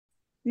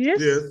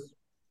Yes. Yes.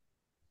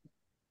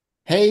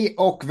 Hej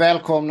och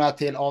välkomna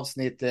till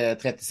avsnitt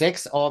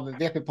 36 av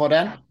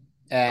VP-podden.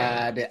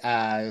 Det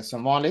är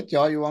som vanligt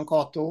jag, Johan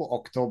Kato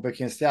och Tobbe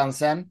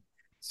Christiansen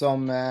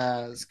som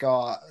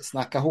ska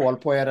snacka hål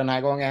på er den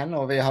här gången.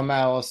 Och vi har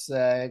med oss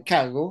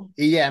Cargo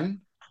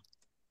igen,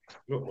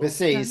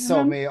 precis som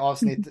Jajamän. i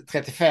avsnitt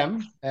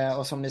 35.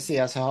 Och som ni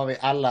ser så har vi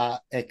alla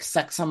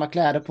exakt samma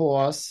kläder på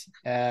oss,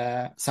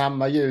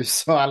 samma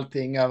ljus och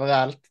allting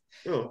överallt.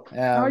 Ja.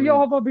 Ja, jag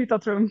har bara bytt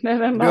rum, det är det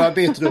Du enda. har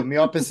bytt rum,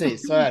 ja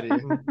precis, så är det ju.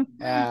 Mm.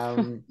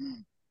 Ehm,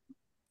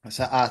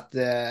 Så att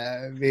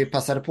vi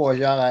passade på att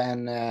göra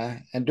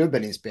en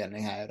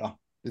dubbelinspelning här idag.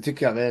 Det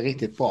tycker jag är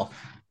riktigt bra.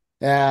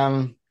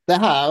 Det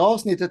här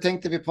avsnittet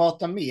tänkte vi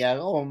prata mer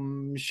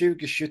om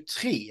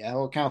 2023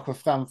 och kanske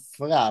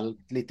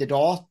framförallt lite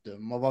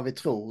datum och vad vi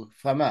tror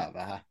framöver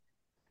här.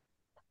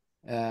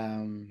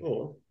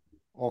 Ja.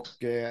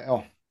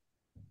 Ja,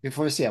 vi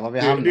får väl se var vi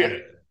Det, hamnar.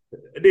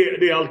 det,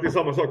 det är alltid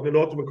samma sak när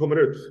datumet kommer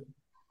ut.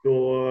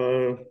 Då,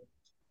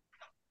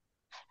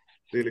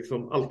 det är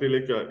liksom alltid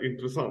lika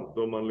intressant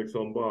om man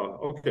liksom bara,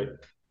 okej.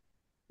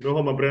 Nu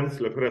har man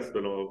bränsle för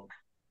resten av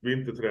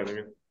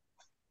vinterträningen.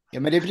 Ja,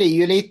 men det blir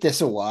ju lite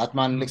så att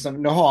man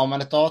liksom, nu har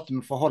man ett datum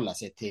att förhålla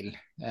sig till.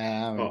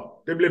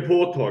 Ja, det blir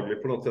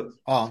påtagligt på något sätt.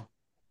 Ja,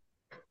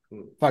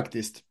 Mm.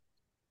 faktiskt.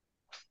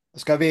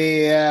 Ska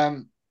vi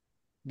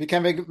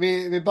kan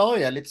vi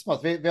börjar lite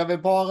smått. Vi har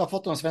väl bara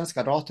fått de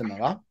svenska datumen,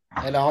 va?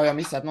 Eller har jag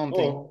missat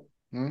någonting? Ja,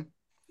 Mm.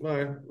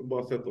 nej,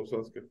 bara sett de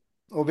svenska.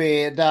 Och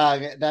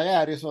där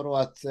är det ju så då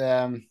att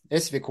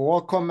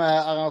SVK kommer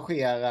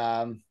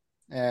arrangera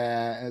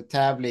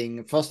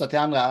tävling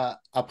 1-2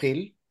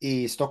 april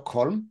i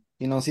Stockholm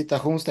inom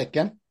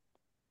citationstecken.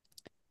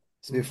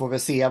 Så vi får väl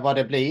se vad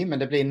det blir, men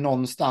det blir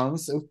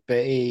någonstans uppe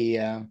i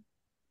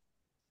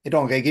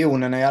de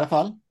regionerna i alla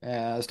fall.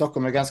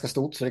 Stockholm är ganska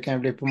stort så det kan ju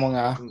bli på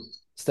många Mm.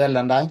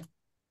 ställen där.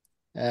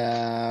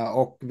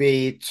 Och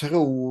vi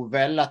tror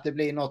väl att det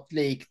blir något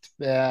likt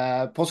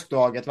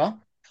påskdaget, va?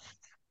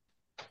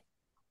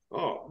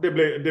 Ja, det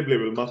blir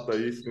väl matta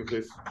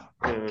gissningsvis.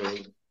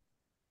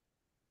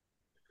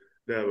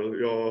 Det är väl,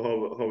 jag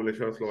har väl en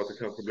känsla av att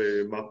det kanske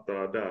blir matta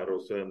där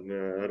och sen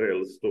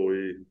räls då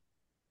i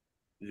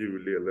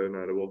juli eller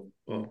när det var.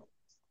 Ja. Mm.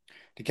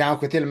 Det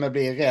kanske till och med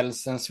blir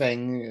räls en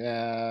sväng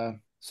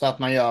så att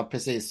man gör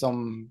precis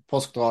som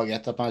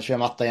påskdraget, att man kör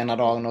matta ena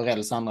dagen och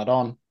räls andra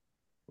dagen.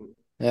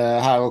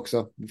 Här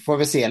också. Vi får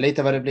vi se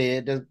lite vad det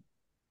blir.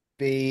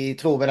 Vi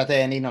tror väl att det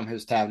är en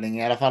inomhustävling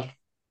i alla fall.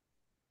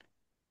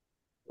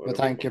 Ja, Med det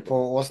tanke hoppas på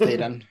man.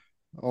 årstiden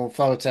och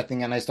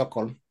förutsättningarna i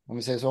Stockholm, om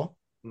vi säger så.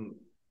 Mm.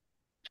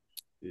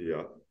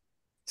 Ja.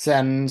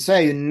 Sen så är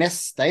ju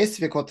nästa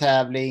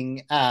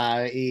SVK-tävling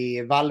är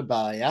i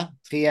Vallberga,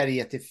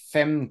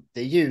 3-5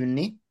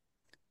 juni.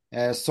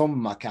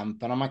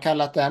 Sommarkampen har man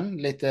kallat den,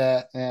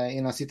 lite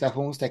inom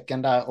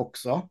citationstecken där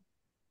också.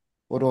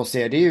 Och då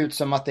ser det ut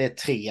som att det är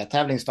 3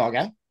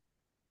 tävlingsdagar.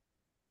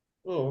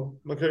 Ja,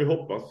 man kan ju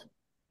hoppas.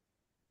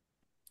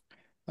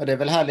 Och det är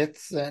väl härligt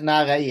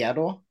nära er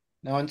då.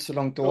 Ni har inte så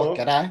långt att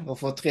åka Ja. där och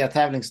få 3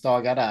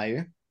 tävlingsdagar där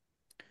ju.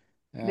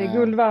 Det är Eh,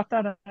 guld värt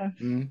där.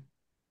 mm.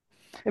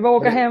 Det är bara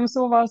att Och åka hem,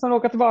 sova, sen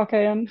åka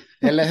tillbaka igen.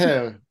 eller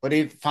hur? Och det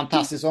är ett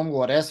fantastiskt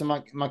område så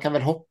man kan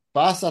väl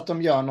hoppas att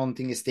de gör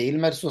någonting i stil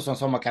med så som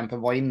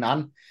sommarkampen var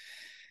innan.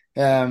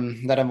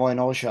 Där den var i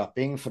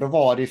Norrköping. För då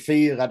var det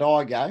 4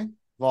 dagar.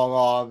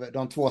 Varav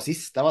de 2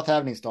 sista var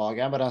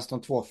tävlingsdagar. Medan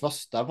de 2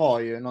 första var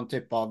ju någon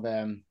typ av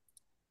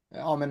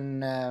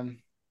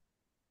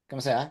kan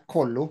man säga,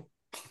 kollo.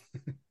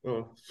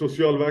 Ja.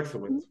 Social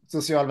verksamhet.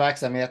 Social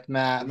verksamhet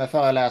med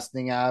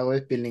föreläsningar och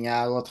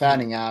utbildningar och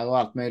träningar och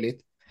allt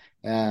möjligt.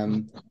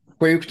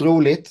 Sjukt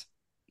roligt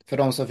för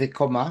de som fick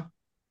komma.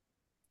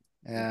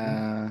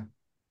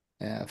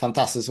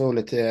 Fantastiskt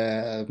roligt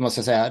måste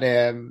jag säga. Det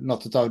är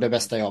något av det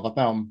bästa jag har varit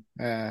med om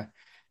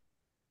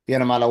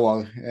genom alla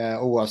år.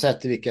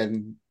 Oavsett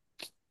vilken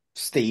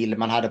stil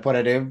man hade på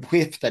det. Det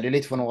skiftade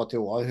lite från år till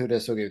år hur det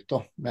såg ut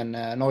då. Men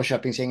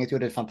Norrköpingsgänget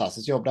gjorde ett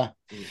fantastiskt jobb där.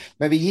 Mm.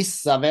 Men vi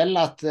gissar väl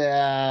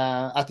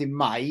att i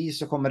maj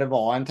så kommer det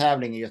vara en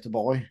tävling i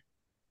Göteborg.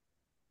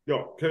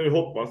 Ja, kan ju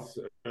hoppas.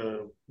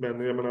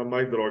 Men jag menar,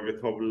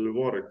 majdraget har väl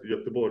varit i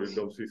Göteborg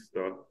de sista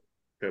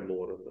 5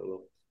 åren. Eller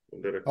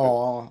om det räcker.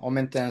 Ja, om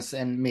inte ens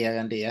mer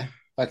än det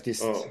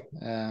faktiskt. Ja.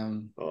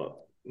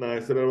 Ja.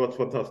 Nej, så det har varit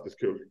fantastiskt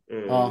kul.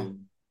 Ja.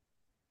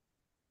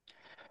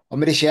 Ja,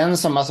 men det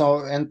känns som alltså,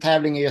 en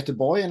tävling i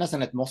Göteborg är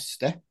nästan ett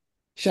måste.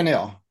 Känner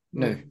jag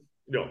nu. Mm.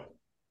 Ja.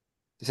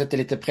 Det sätter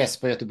lite press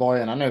på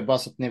göteborgarna nu, bara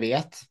så att ni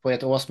vet. På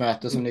ett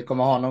årsmöte som ni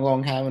kommer ha någon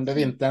gång här under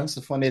vintern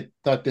så får ni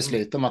ta ett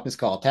beslut om att ni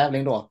ska ha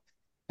tävling då.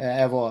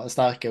 Är vår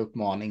starka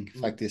uppmaning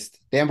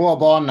faktiskt. Det är en bra Det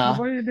bana.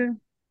 var ju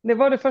det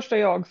var det första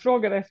jag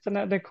frågade efter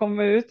när det kom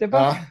ut. Jag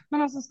bara, Ja,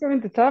 men alltså ska vi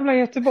inte tävla i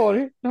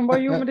Göteborg? De bara,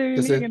 jo men det är ju en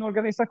precis. egen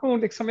organisation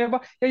liksom. Jag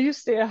bara, ja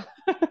just det.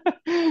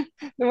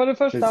 Det var det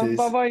första, bara Precis.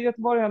 vad är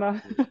göteborgarna?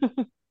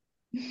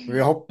 Vi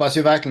hoppas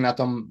ju verkligen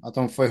att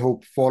de får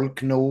ihop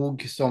folk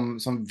nog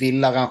som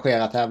vill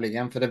arrangera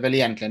tävlingen. För det är väl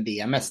egentligen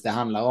det mest det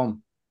handlar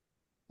om.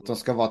 Att de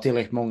ska vara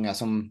tillräckligt många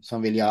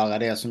som vill göra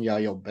det, som gör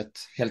jobbet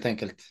helt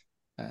enkelt.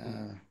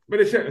 Men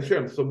det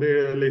känns som det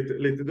är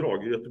lite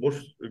drag i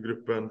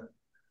Göteborgsgruppen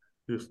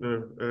just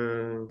nu.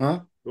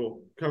 Ja.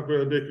 Då kanske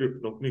det dyker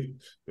upp något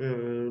nytt.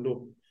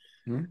 Då.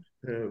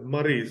 Mm.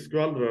 Marie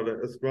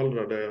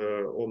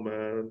skvallrade om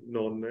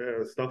någon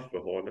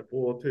staffehane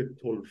på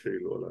typ 12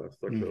 kilo eller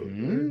strax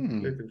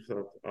över. Lite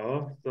intressant.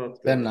 Ja, så att, får vi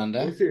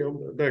Spännande. se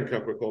om den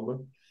kanske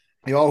kommer.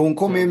 Ja, hon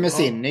kommer ju Men med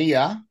sin ja,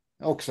 nya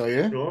också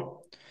ju.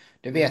 ja.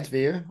 Det vet vi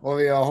ju.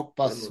 Och jag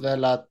hoppas Spännande.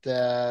 väl att...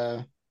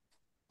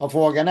 och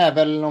frågan är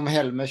väl om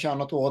Helmer kör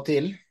något år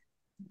till.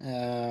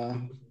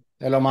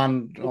 Eller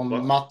om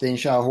Hoppas. Martin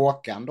kör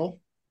Håkan då.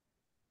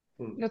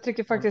 Mm. Jag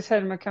tycker faktiskt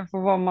Helmer kan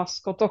få vara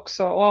maskot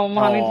också. Och om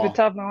han inte vill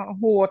Ja, tävla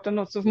hårt eller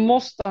något så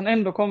måste han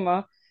ändå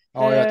komma.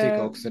 ja, jag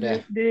tycker också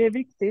det. Det är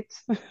viktigt.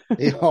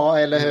 Ja,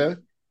 eller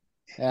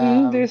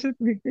Mm. hur? Det är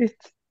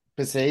superviktigt.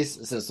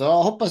 Precis. Så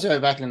hoppas jag ju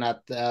verkligen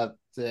att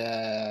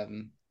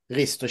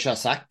Risto kör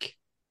Sack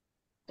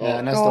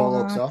Ja. nästa Ja,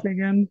 år också.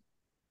 verkligen.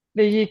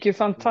 Det gick ju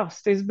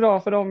fantastiskt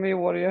bra för dem i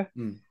år ju.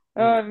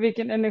 Mm.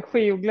 Vilken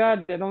energi och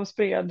glädje de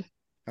spred.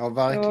 Ja, Det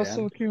var verkligen.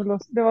 så kul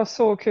det var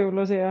så kul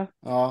att se.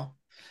 Ja,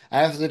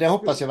 alltså det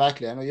hoppas jag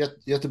verkligen. Och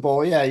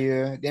Göteborg är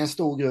ju, det är en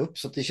stor grupp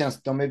så att det känns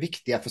att de är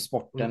viktiga för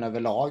sporten Mm.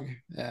 överlag.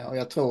 Och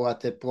jag tror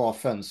att det är ett bra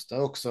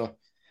fönster också.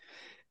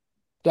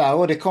 Där,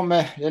 och det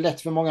är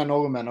lätt för många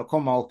norrmän att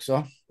komma också.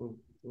 Mm.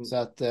 Mm. Så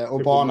att, och Det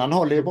får banan man,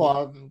 håller ju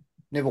bra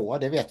nivå,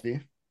 det vet vi ju.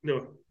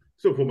 ja.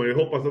 Så får man ju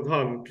hoppas att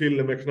han,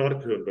 killen med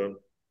knarkhunden,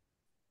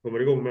 kommer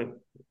igång med.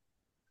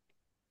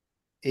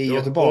 I Ja,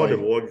 Göteborg.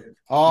 Adevåg. Ja,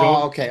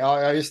 Ja, okej.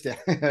 Ja, just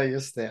det.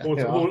 Just det.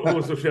 Ja.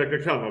 hon som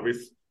käkar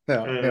cannabis.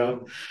 Ja, Eh,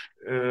 ja.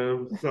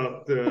 så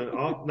att,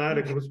 ja, nej,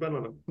 det kommer bli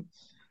spännande.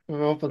 Jag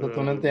hoppas att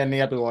hon Eh, inte är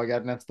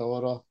neddrogad nästa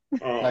år då.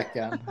 ja.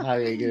 Stackarn,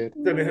 herregud.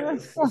 Sen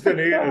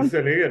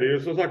är det ju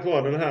som sagt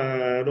var den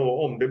här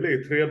då, om det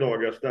blir 3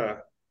 dagars där,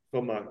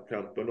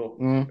 sommarkampen då.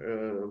 Mm,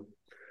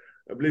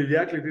 Det blir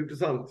jäkligt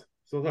intressant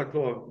som sagt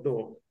var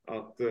då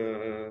att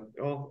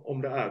ja,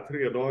 om det är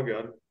 3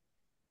 dagar,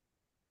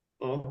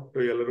 ja,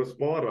 då gäller det att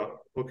spara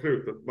på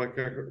krutet. Man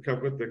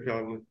kanske inte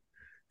kan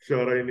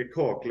köra in i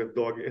kaklet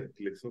dag 1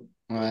 liksom.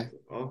 nej.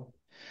 Ja.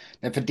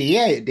 Nej, för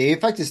det är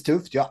faktiskt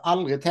tufft. Jag har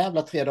aldrig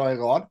tävlat 3 dagar i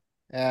rad.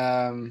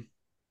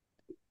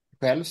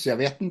 Själv, så jag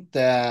vet inte.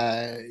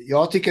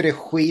 Jag tycker det är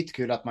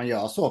skitkul att man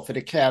gör så, för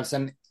det krävs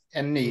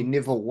en ny Mm.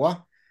 nivå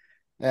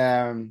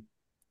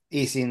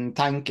i sin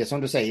tanke,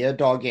 som du säger,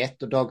 dag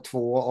 1 och dag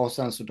 2 och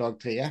sen så dag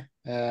 3.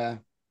 Mm.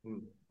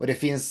 Och det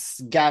finns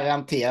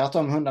garanterat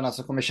de hundarna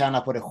som kommer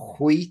tjäna på det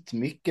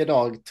skitmycket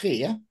dag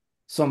 3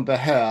 som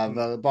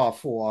behöver bara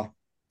få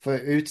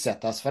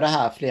utsättas för det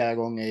här flera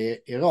gånger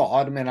i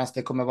rad, medan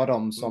det kommer vara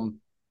de Mm. som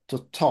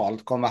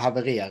totalt kommer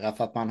haverera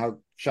för att man har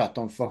kört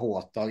dem för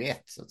hårt dag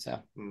 1 så att säga.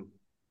 Mm.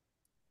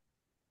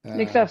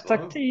 Det Eh, krävs Ja.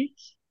 taktik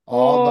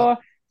ja,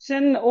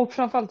 och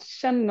framförallt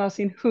känna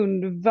sin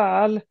hund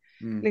väl.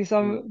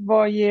 Liksom, Mm.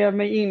 vad ger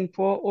mig in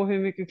på och hur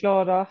mycket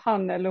klarar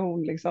han eller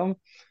hon liksom.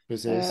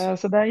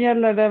 precis. Så där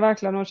gäller det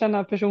verkligen att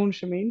känna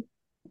personkemin.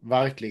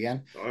 Verkligen.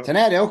 Ja. Sen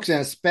är det också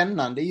en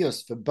spännande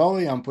just för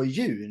början på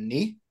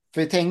juni.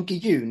 För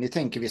juni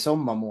tänker vi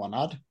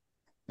sommarmånad.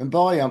 Men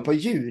början på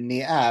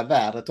juni är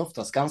vädret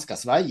oftast ganska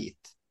svajigt.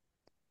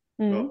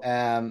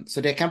 Mm.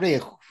 Så det kan bli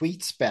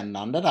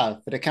skitspännande där.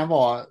 För det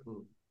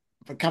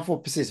kan få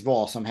precis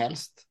vad som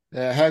helst. Du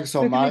kan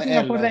Högsommar lika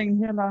gärna få eller... regn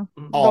hela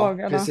Ja,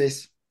 dagarna.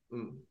 precis.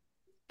 Mm.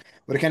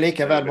 Och det kan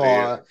lika Nej, väl men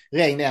det vara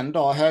regn en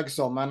dag,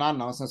 högsommar en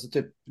annan och sen så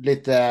typ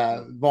lite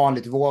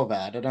vanligt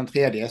vårväder den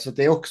tredje. Så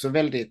det är också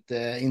väldigt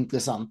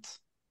intressant.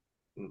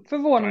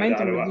 Förvånar mig Nej, det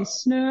inte om hade det blir varit...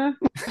 snö.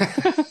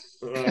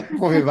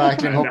 Får vi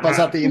verkligen Nej, det hoppas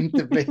här... att det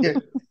inte blir.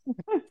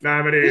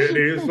 Nej, men det är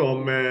ju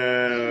som,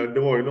 det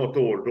var ju något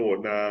år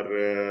då när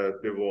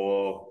det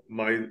var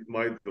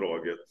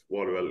majdraget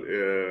var det väl,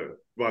 i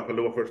varje fall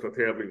det var första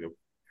tävlingen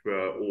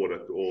för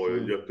året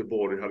och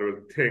Göteborg hade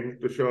väl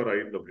tänkt att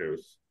köra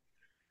inomhus.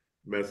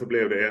 Men så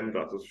blev det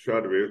ändrat och så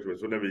körde vi utomhus.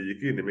 Så när vi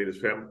gick in i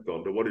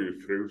 -15 då var det ju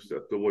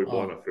fruset, då var ju Ja.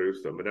 banan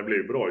frusen. Men den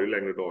blev bra ju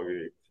längre dagen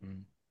gick.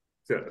 Mm.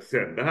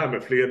 Sen det här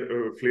med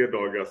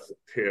flerdagars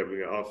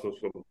tävlingar, alltså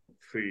som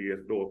 3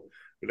 då.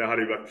 Men det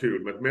hade ju varit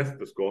kul med ett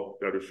mästerskap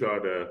där du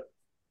körde,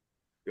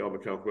 ja men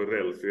kanske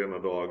räls ena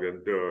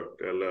dagen,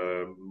 dirt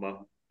eller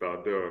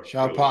matta, dirt.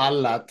 Kör på eller,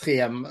 alla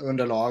 3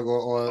 underlag och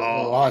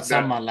ha ett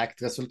ja,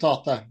 sammanlagt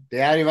resultat där.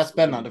 Det hade ju varit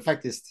spännande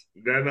faktiskt.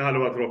 den hade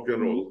varit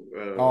rock'n'roll.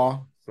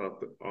 Ja, Så att,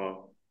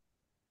 ja.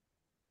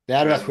 det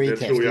hade varit Men det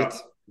tror jag,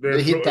 skithäftigt. Du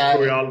tror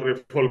hittar, jag aldrig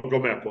folk går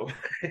med på.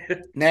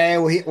 nej,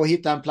 och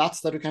hitta en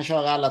plats där du kan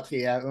köra alla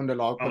 3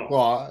 underlag på ett Ja,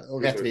 bra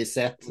och precis. rättvist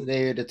sätt. Det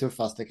är ju det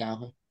tuffaste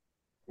kanske.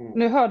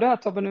 Nu hör du här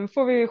Tobbe, nu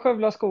får vi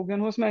skövla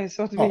skogen hos mig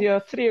så att vi Ja. gör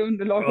 3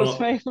 underlag hos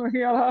Ja. mig. För att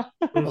göra.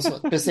 Och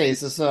så,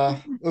 precis, och så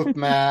upp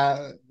med...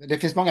 Det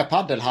finns många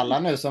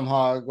paddelhallar nu som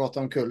har gått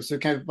omkull, så du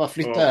kan ju bara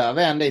flytta Ja.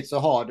 över en dit, så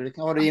har du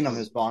Alltså,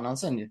 inomhusbanan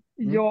sen ju.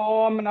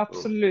 ja, men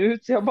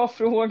absolut. Jag bara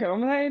frågar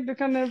om nej, du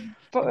kan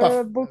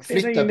Bara boxera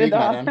flytta in det där.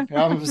 byggnaden.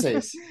 Ja, men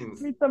precis.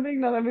 Flytta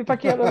byggnaden, vi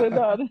parkerar det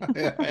där.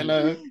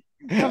 Eller hur?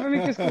 Jag har för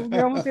mycket skog,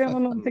 jag måste göra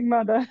någonting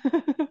med det.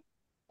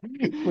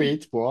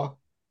 Skitbra.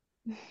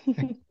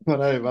 Det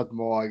hade ju varit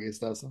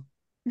magiskt alltså.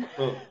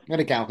 Ja. Men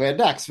det kanske är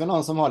dags för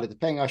någon som har lite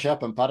pengar att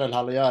köpa en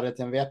paddelhall och göra det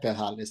till en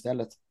VP-hall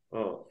istället.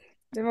 Ja.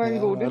 Det var en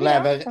god De idé.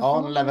 lär väl, Jag ja, ska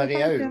de ha lär väl den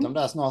rea ut tanken. dem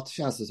där snart,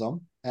 känns det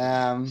som.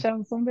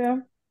 Känns som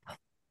det.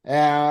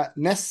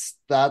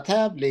 Nästa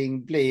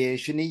tävling blir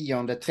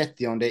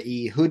 29-30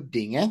 i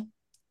Huddinge.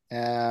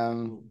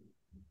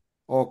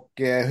 Och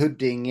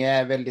Huddinge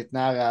är väldigt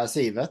nära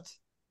Sivet.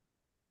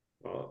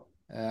 Ja.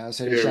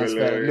 Så Det det är känns väl,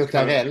 väl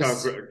luktar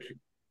räls.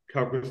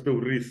 kanske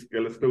stor risk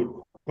eller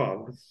stor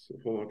chans,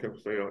 får man kanske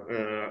säga,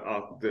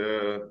 att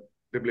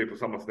det blir på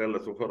samma ställe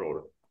som förra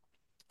året.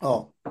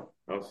 Ja.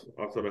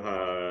 Alltså det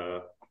här,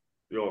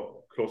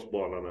 ja,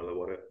 crossbanan eller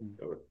vad det är.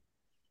 Jag vet.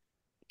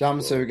 Och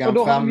Dammsugaren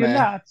då har de ju framme.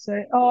 lärt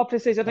sig, ja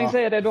precis, jag tänkte Ja.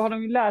 säga det, då har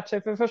de ju lärt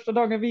sig, för första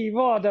dagen vi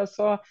var där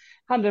så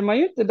hade man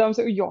ju inte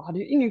dammsugare, och jag hade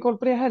ju ingen koll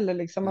på det heller,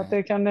 liksom, att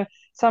Nej. det kan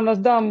samlas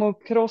damm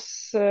och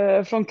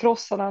från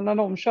krossarna när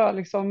de kör,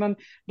 liksom. Men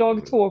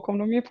dag 2 kom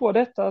de ju på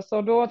detta,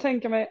 så då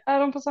tänker jag mig, är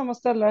de på samma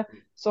ställe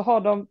så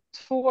har de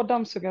 2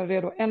 dammsugare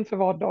redo, en för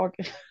var dag.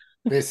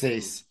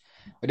 Precis.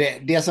 Och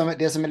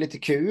det som är lite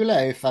kul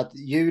är ju för att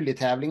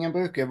julitävlingen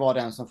brukar ju vara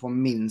den som får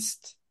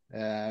minst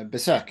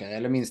besökare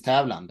eller minst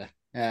tävlande.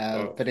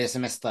 Ja. För det är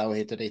semestrar och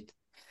hit och dit.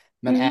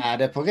 Men Mm. är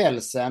det på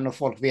rälsen och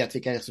folk vet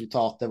vilka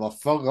resultat det var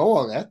förra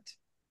året,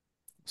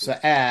 så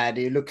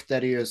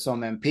luktar det ju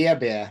som en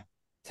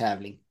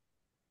PB-tävling.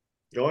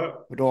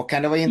 Ja. Och då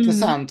kan det vara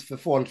intressant för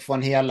folk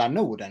från hela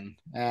Norden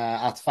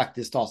att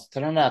faktiskt ta sig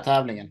till den där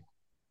tävlingen.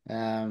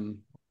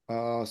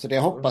 Så det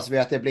hoppas vi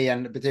att det blir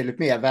en betydligt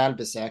mer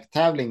välbesökt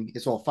tävling i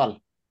så fall.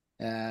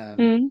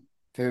 Mm.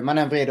 För hur man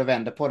än vrider och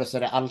vänder på det så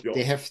är det alltid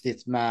Ja.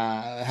 häftigt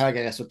med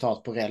höga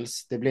resultat på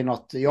räls. Det blir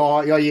något,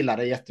 jag gillar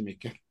det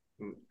jättemycket.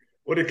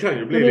 Och det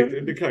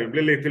kan ju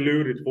bli lite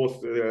lurigt för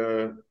oss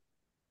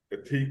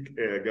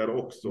etikägare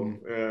också.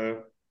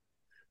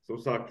 Som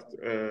sagt,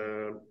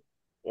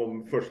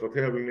 om första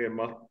tävlingen är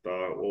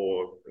matta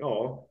och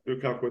ja,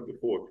 du kanske inte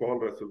får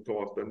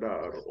kvalresultaten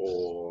där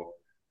och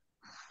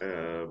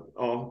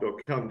ja, då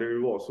kan det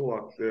ju vara så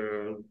att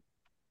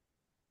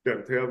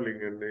den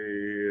tävlingen i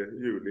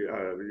juli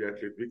är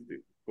jäkligt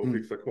viktig för att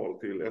fixa kval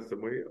till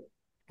SM och EM.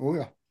 Oh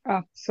ja.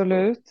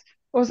 Absolut.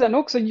 Och sen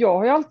också, jag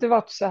har ju alltid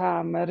varit så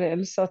här med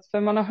räls, att för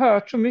man har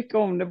hört så mycket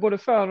om det, både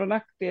för- och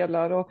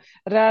nackdelar och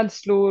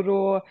rädslor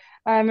och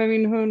nej men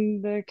min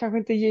hund kanske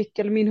inte gick,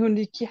 eller min hund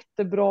gick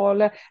jättebra,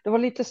 eller det var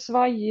lite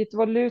svajigt, det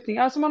var lutning.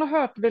 Alltså man har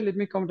hört väldigt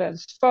mycket om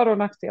räls, för- och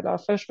nackdelar,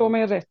 förstå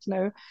mig rätt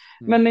nu.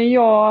 Men när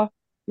jag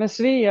med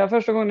Svea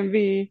första gången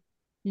vi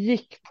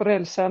gick på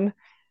rälsen,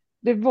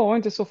 det var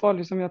inte så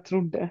farligt som jag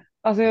trodde.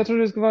 Alltså jag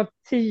trodde det skulle vara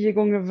 10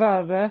 gånger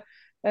värre.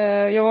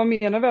 Jag var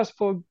mer nervös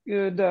på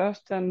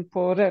döt än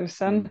på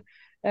rälsen.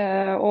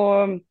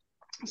 Och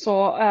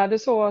så är det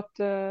så att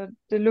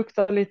det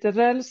luktar lite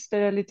räls, det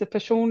är lite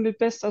personligt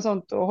bästa och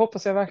sånt, och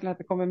hoppas jag verkligen att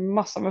det kommer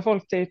massor med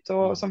folk dit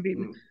och som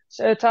vill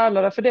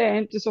tävla där, för det är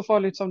inte så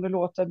farligt som det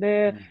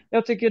låter.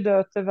 Jag tycker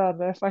döt är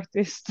värre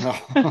faktiskt. Ja.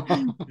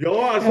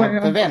 Ja, alltså,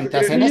 Man förväntar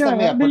sig Det nästan gör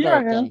mer jag, på det gör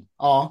jag. dirten.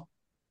 Ja.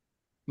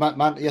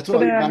 Jag Så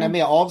tror man är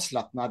mer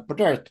avslappnad på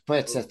dirt på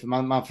ett sätt, för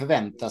man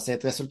förväntar sig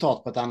ett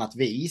resultat på ett annat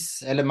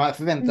vis. Eller man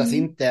förväntar sig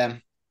inte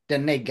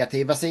den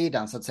negativa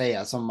sidan så att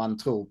säga som man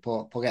tror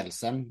på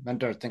rälsen. Men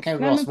dirten kan ju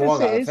Nej vara men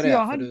svårare för precis, det.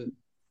 För du...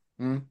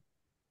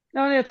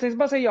 Ja, jag tänkte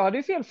bara säga, jag hade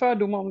ju fel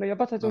fördom om det. Jag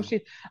bara tänkte, oh Ja.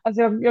 shit.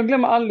 Alltså jag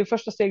glömmer aldrig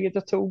första steget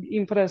jag tog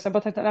in på det. Så jag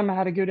bara tänkte, nej men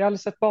herregud, jag har aldrig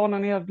sett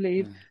banan i hela mitt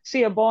liv.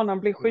 Se banan,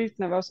 bli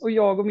skitnervös. Och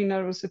jag och min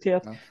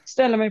nervositet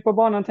ställer mig på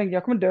banan och tänker,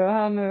 jag kommer dö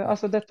här nu.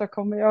 Alltså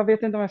jag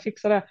vet inte om jag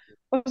fixar det.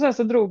 Och sen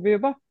så drog vi ju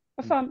bara,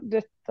 vad fan,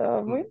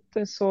 detta var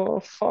inte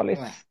så farligt.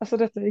 Nej. Alltså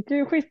detta gick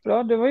ju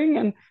skitbra. Det var ju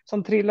ingen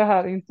som trillade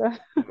här inte.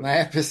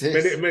 Nej,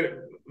 precis.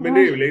 Men det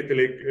är ju lite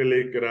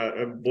lika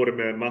där, både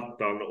med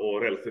mattan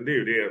och rälsen. Det är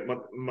ju det,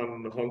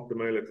 man har inte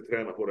möjlighet att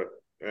träna på det.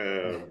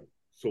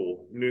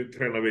 Så nu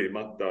tränar vi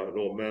matta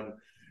då, men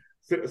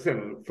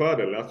sen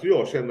fördelen, alltså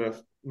jag känner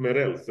med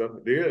rälsen,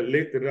 det är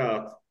lite det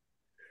att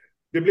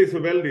det blir så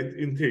väldigt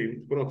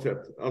intimt på något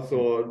sätt.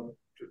 Alltså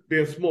det är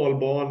en smal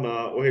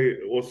bana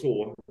och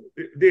så.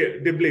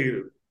 Det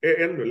blir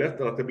ännu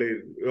lättare att det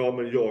blir, ja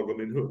men jag och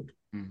min hund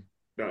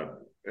där.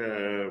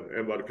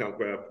 Än vad det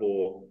kanske är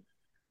på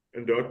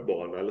en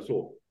dirtbana eller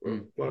så.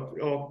 För att,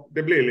 ja,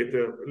 det blir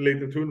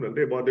lite tunnel.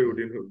 Det är bara du och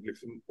din hund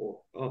liksom.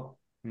 Och, ja.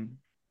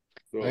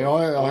 Så,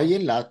 Jag har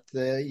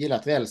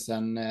gillat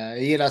rälsen.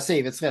 Jag gillar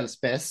Sivets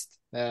räls bäst.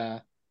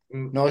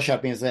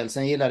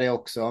 Norrköpingsrälsen gillade jag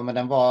också, men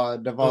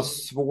det var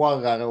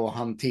svårare att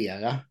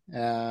hantera.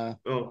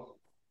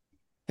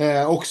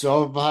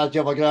 Också för att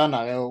jag var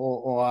grönare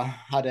och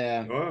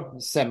hade Ja.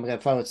 sämre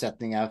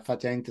förutsättningar för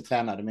att jag inte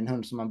tränade min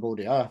hund som man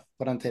borde göra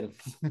på den tiden.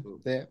 Mm.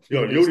 Det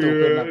Jag gjorde ju gjorde stor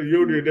ju, skillnad.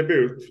 gjorde ju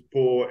debut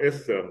på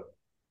SM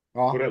på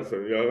Ja.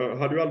 rälsen. Jag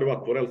hade ju aldrig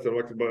varit på rälsen,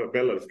 faktiskt bara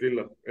bellades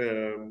kille.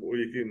 Och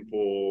gick in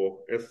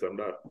på SM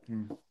där.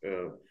 Mm.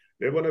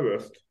 Det var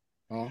nervöst.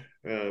 Ja.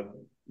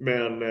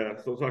 Men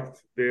som sagt,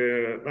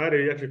 nej, det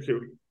är jäkligt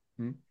kul.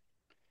 Mm.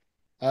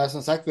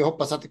 Som sagt, vi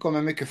hoppas att det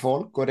kommer mycket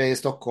folk och det är i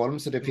Stockholm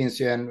så det Mm.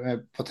 finns ju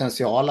en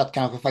potential att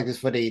kanske faktiskt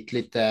få dit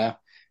lite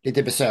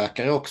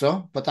besökare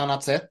också på ett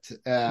annat sätt.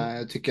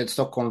 Jag tycker att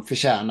Stockholm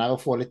förtjänar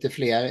att få lite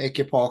fler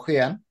ekipage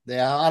igen. Det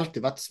har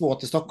alltid varit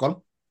svårt i Stockholm.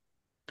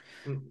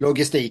 Mm.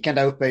 Logistiken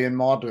där uppe är ju en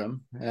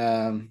mardröm.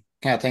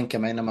 Kan jag tänka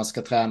mig när man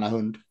ska träna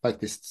hund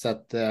faktiskt. Så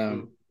att,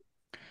 Mm.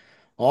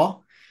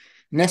 ja.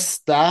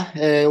 Nästa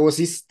och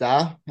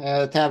sista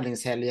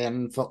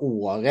tävlingshelgen för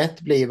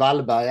året blir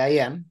Vallberga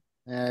igen.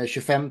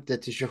 25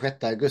 till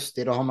 26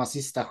 augusti. Då har man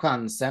sista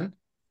chansen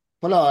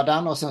på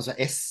lördagen och sen så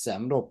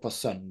SM då på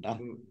söndag.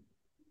 Mm.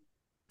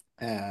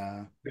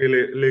 Eh, Det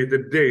är lite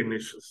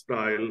Danish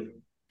style.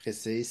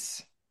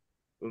 precis.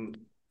 Mm.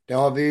 Det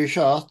har vi ju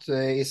kört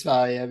i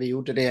Sverige. Vi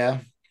gjorde det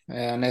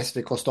när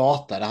SVK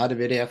startade. Hade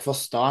vi det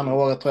första och andra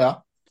Mm. året tror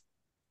jag.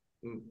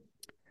 Mm.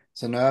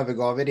 Sen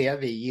övergav vi det.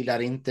 Vi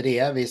gillade inte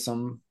det. Vi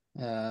som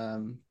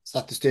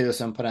satt i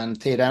styrelsen på den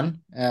tiden.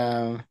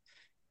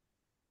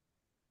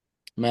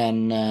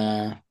 Men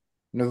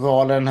nu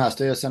valde den här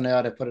styrelsen att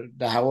göra det på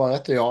det här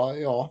året. Och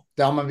ja,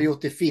 det har man väl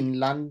gjort i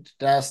Finland.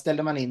 Där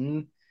ställde man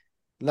in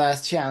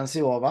Last Chance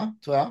i år, va?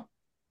 Tror jag.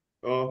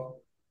 Ja,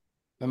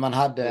 Men man och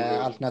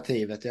hade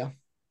alternativet, ja.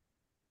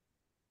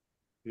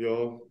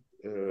 ja,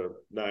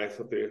 nej,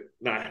 så att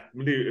nej,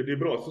 men det är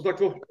bra. Som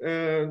sagt var,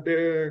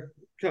 det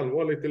kan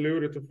vara lite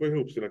lurigt att få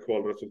ihop sina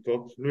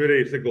kvalresultat. Nu är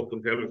det i sig gott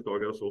om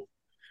tävlingsdagar och så.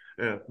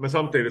 Men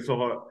samtidigt så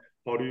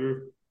har du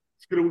ju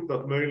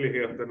skrotat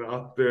möjligheten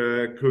att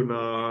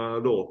kunna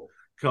då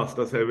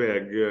kasta sig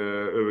iväg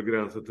över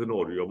gränsen till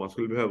Norge om man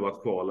skulle behöva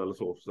ett kval eller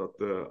så. Så att,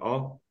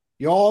 ja.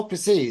 Ja,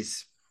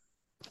 precis.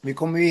 Vi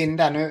kommer ju in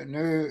där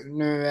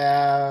nu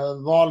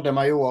valde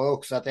man i år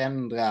också att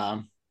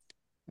ändra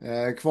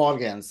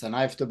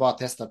kvalgränserna efter bara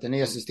testat det nya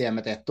Mm.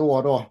 systemet ett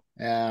år då.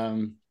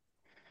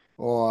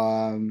 Och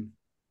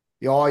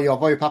ja, jag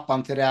var ju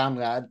pappan till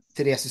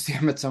det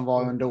systemet som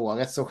var Mm. under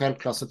året. Så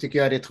självklart så tycker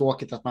jag det är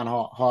tråkigt att man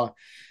har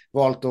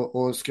valt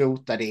att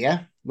skrota det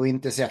och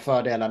inte se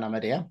fördelarna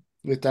med det.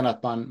 Utan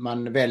att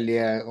man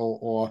väljer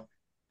att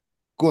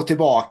gå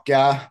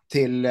tillbaka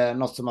till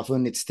något som har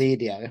funnits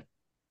tidigare.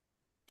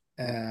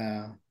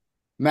 Mm.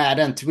 Med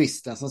den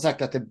twisten som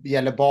sagt att det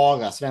gäller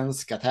bara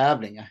svenska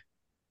tävlingar.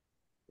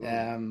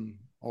 Mm.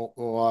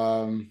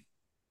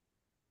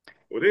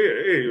 Och det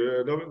är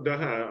ju det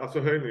här, alltså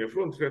höjningen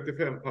från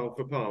 35 pound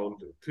för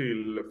pound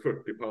till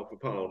 40 pound för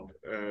pound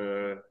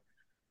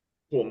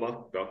på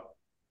matta.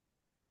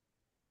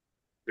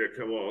 Det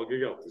kan vara en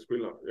gigantisk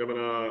skillnad. Jag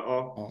menar,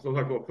 ja, Ja, som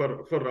sagt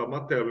var, förra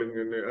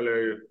matttävlingen,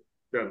 eller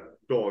den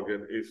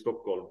dagen i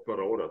Stockholm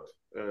förra året,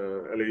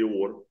 eller i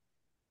år.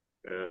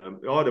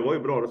 Ja, det var ju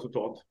bra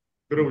resultat.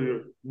 Beror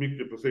ju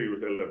mycket på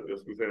Sivert, eller jag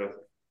skulle säga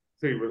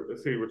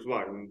Siverts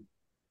vagn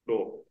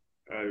då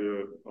är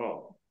ju,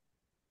 ja.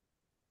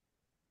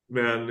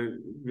 Men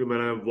jag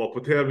menar, var på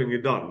tävling i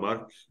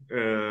Danmark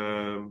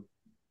eh,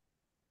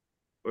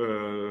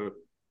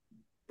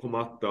 på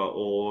matta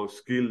och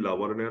skilla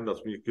var den enda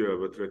som gick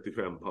över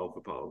 35 pound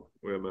för pound.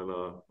 Och jag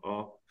menar,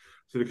 ja.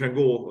 Så det kan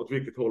gå åt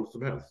vilket håll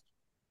som helst.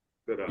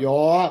 Det där.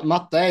 ja,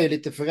 matta är ju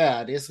lite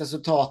förrädiskt.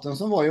 Resultaten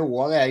som var i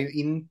år är ju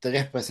inte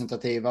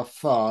representativa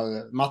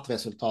för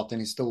mattresultaten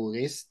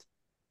historiskt.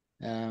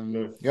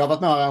 Nej. Jag har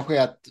varit med och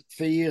arrangerat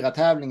 4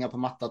 tävlingar på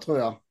matta tror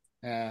jag.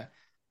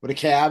 Och det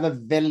kräver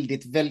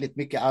väldigt, väldigt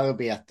mycket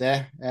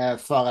arbete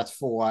för att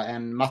få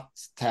en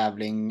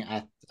matttävling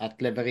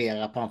att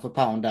leverera pound för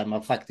pound där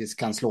man faktiskt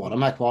kan slå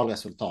de här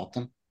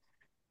kvalresultaten.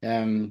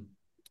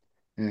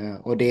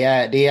 Och det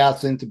är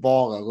alltså inte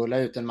bara att rulla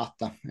ut en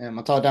matta.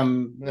 Man tar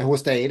den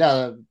hos dig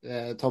där,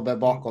 Tobbe, Mm.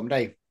 bakom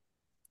dig.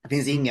 Det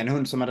finns ingen Mm.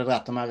 hund som hade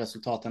dragit de här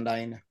resultaten där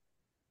inne.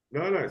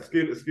 Nej,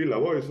 Skilla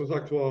var ju som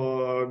sagt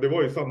det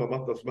var ju samma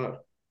matta som här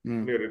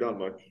Mm, nere i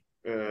Danmark.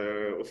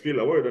 Och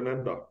Skilla var ju den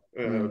enda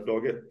mm,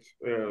 dag ett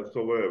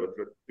som var över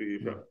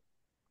 35. mm,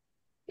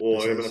 Och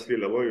jag menar, precis.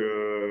 Skilla var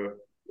ju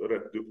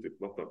rätt duktig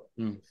på matta.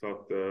 Mm. Så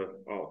att,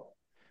 ja.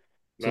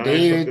 Så det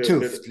Nej, så är att ju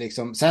tufft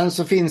liksom. Sen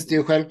så finns det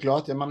ju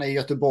självklart, jag menar i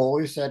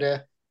Göteborg så är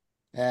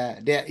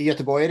i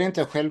Göteborg är det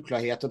inte en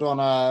självklarhet att dra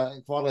några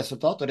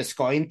kvalresultat och det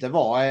ska inte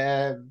vara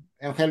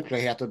en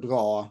självklarhet att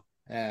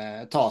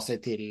ta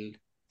sig till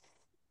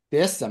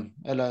SM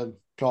eller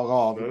klara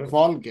av nej,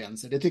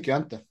 kvalgränser. Det tycker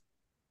jag inte.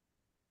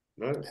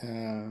 nej.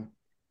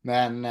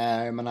 Men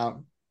jag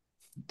menar,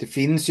 det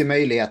finns ju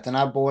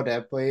möjligheterna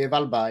både i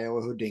Vallberga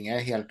och Huddinge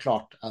helt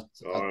klart att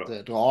Ja,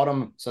 dra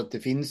dem. Så att det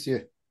finns ju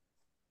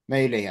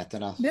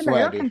möjligheterna. Det Så enda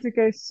är jag det ju. kan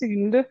tycka är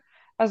synd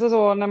Alltså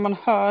så när man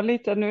hör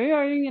lite, nu är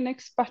jag ju ingen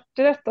expert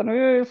i detta, nu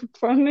är jag ju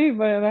fortfarande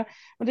nybörjare.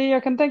 Och det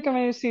jag kan tänka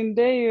mig är synd,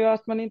 det är ju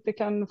att man inte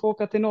kan få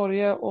åka till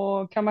Norge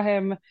och kamma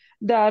hem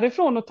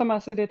därifrån och ta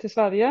med sig det till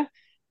Sverige.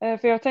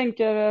 För jag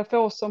tänker för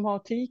oss som har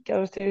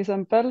tikar till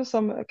exempel,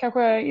 som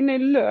kanske är inne i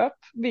löp,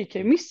 vi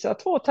kan ju missa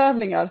 2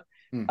 tävlingar.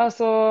 Mm.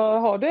 Alltså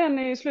har du en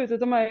i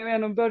slutet av maj och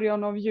en i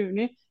början av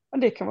juni, ja,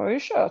 det kan vara ju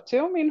kört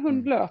till om min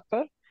hund Mm.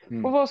 löper. Och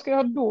Mm. vad ska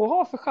jag då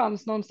ha för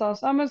chans någonstans?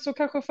 Ja, men så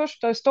kanske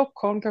första i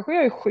Stockholm, kanske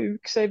jag är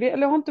sjuk säger vi,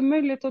 eller jag har inte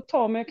möjlighet att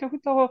ta mig, jag kanske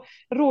inte har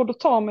råd att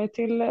ta mig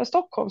till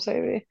Stockholm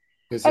säger vi. Ja,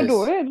 Precis.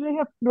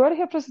 då är det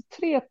helt plötsligt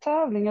 3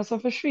 tävlingar som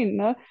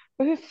försvinner.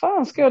 Och hur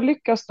fan ska jag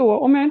lyckas då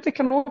om jag inte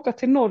kan åka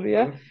till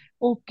Norge Mm.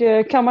 och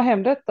kamma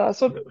hem detta?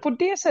 Så på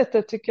det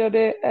sättet tycker jag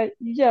det är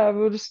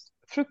jävligt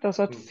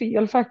fruktansvärt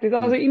fel faktiskt.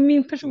 Alltså i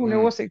min personliga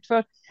Mm. åsikt.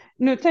 För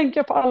nu tänker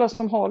jag på alla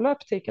som har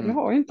löptiken. Nu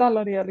Mm. har ju inte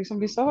alla det. Liksom,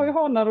 vissa har ju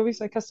hanar och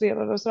vissa är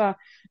kastrerade och sådär.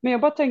 Men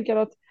jag bara tänker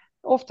att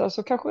ofta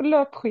så kanske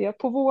löp sker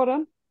på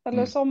våren eller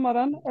Mm.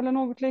 sommaren eller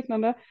något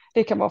liknande.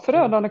 Det kan vara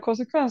förödande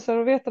konsekvenser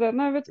att veta det.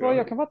 Nej, vet du vad, Ja.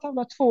 jag kan bara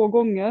tävla 2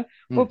 gånger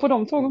Mm. och på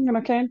de 2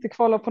 gångerna kan jag inte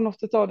kvala på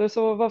något av det.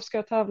 Så varför ska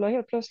jag tävla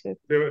helt plötsligt?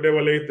 Det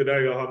var lite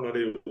där jag hamnade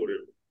i år ju,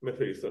 med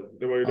fisen.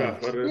 Det var ju Ja.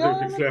 därför du Ja,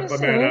 fick men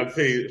släppa med den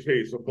precis.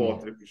 fis och Mm.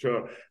 Patrik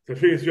kör. Det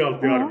finns ju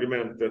alltid Ja.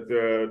 argumentet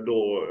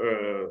då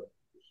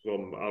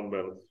som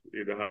används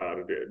i det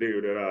här. Det är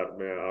ju det där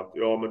med att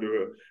ja, men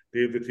det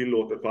är inte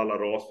tillåtet för alla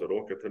raser att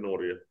åka till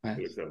Norge Nej.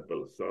 till exempel.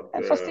 Så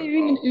att, Fast det är ju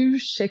ingen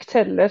ursäkt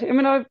heller. Jag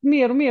menar,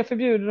 mer och mer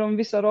förbjuder de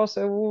vissa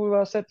raser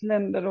oavsett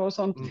länder och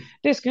sånt.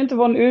 Det ska inte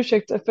vara en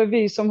ursäkt för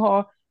vi som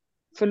har,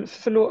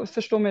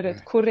 förstå mig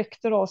rätt,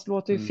 korrekt ras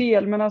låter ju Mm.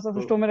 fel, men alltså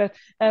förstå mig rätt,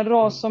 en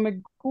ras som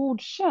är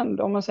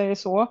godkänd om man säger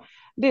så.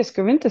 Det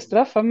ska vi inte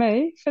straffa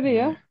mig för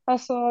det. Nej.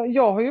 Alltså,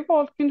 jag har ju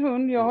valt min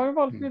hund, jag har ju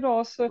valt min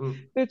ras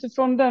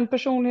utifrån den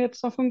personlighet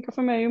som funkar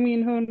för mig och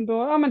min hund och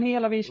ja, men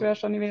hela vice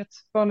versa, ni vet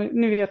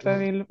vad jag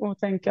vill och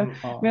tänker. Men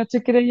Ja. jag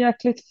tycker det är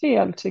jäkligt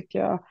fel tycker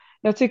jag.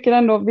 Jag tycker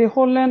ändå, vi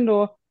håller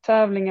ändå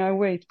tävlingar i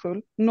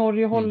weightpool.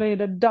 Norge håller i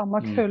det,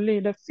 Danmark höll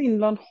i det,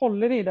 Finland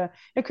håller i det.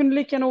 Jag kunde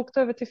lika gärna åkt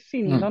över till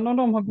Finland om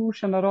de har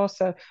godkända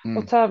raser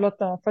och tävlat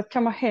där för att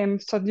kamma hem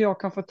så att jag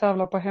kan få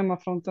tävla på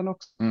hemmafronten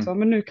också.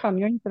 Men nu kan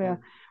jag inte det.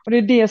 Och det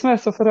är det som är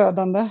så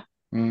förödande.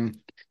 Mm.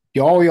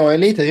 Ja, och jag är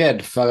lite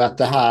rädd för att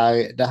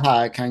det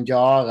här kan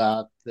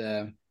göra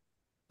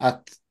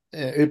att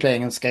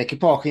utländska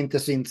ekipage inte är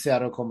så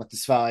intresserade av att komma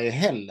till Sverige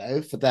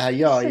heller. För det här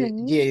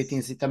ger ju ett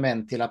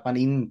incitament till att man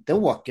inte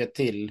åker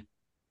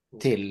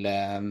till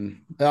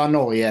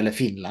Norge eller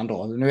Finland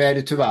då. Nu är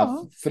det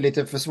tyvärr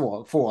lite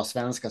för få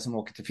svenskar som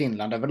åker till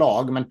Finland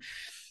överlag, men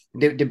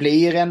det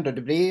blir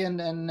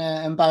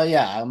en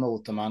barriär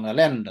mot de andra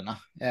länderna.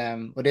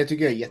 Och det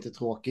tycker jag är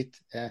jättetråkigt.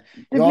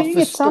 Det blir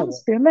inget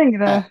samspel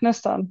längre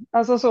nästan.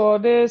 Alltså så,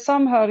 det är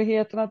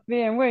samhörigheten att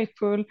vi är en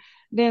weightpool.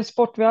 Det är en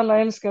sport vi alla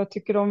älskar och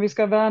tycker om. Vi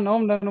ska värna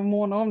om den och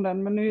måna om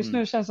den. Men just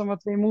nu känns det som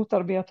att vi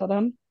motarbetar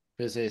den.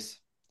 Precis.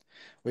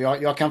 Och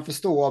jag kan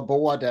förstå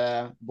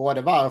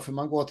både varför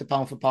man går till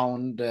pound for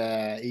pound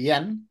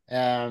igen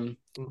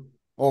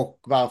och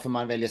varför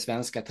man väljer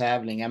svenska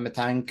tävlingar med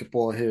tanke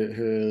på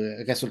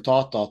hur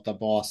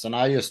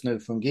resultatdatabaserna just nu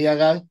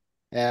fungerar.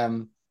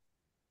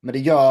 Men det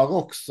gör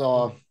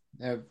också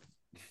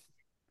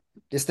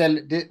det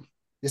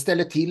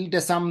ställer till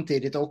det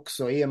samtidigt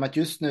också i och med att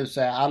just nu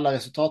så är alla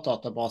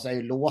resultatdatabaser är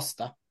ju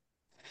låsta.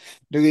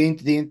 Det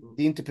är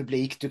inte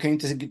publik. Du kan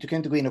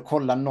inte gå in och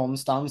kolla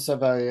någonstans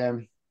över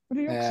Och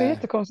det är också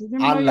jättekonstigt.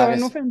 Jag är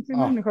en offentlig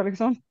människa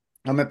liksom.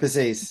 Ja, men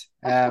precis.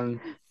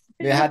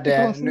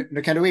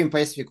 Nu kan du gå in på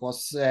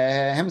SVKs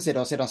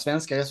hemsida och se de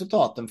svenska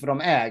resultaten, för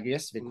de äger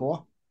SVK.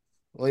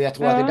 Och jag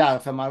tror att det är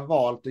därför man har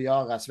valt att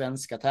göra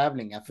svenska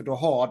tävlingar, för då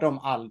har de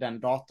all den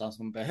datan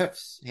som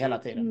behövs hela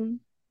tiden.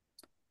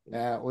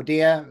 Och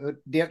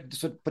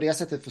så på det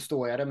sättet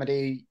förstår jag det, men det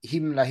är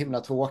himla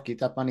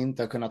tråkigt att man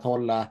inte har kunnat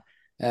hålla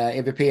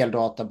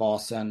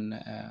EVPL-databasen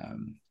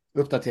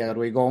uppdaterad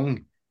och igång.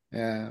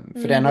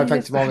 För den har ju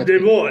faktiskt varit...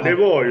 Det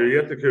var ju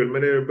jättekul,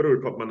 men det beror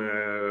på att man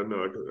är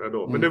nörd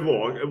då. Men det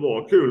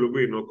var kul att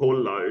gå in och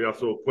kolla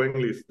alltså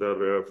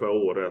poänglistor för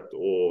året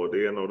och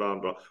det ena och det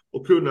andra.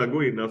 Och kunna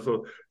gå in,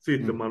 alltså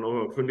sitter man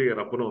och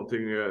funderar på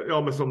någonting,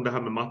 ja men som det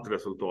här med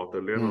mattresultat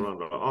eller det ena och det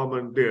andra. Ja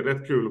men det är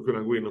rätt kul att kunna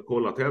gå in och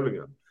kolla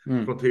tävlingar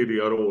från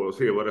tidigare år och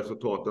se vad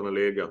resultaten har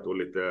legat och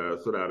lite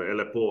sådär.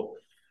 Eller på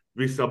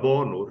vissa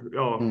banor,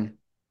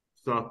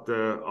 Så att,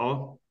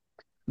 ja.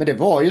 Men det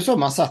var ju så,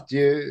 man satt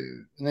ju,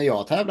 när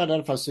jag tävlade i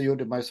alla fall så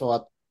gjorde man ju så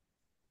att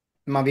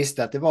man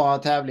visste att det var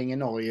en tävling i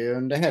Norge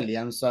under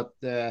helgen, så att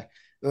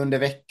under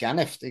veckan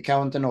efter,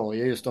 kanske inte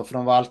Norge just då, för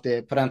de var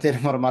alltid, på den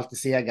tiden var de alltid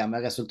sega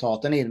med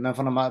resultaten in, men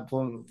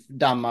på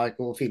Danmark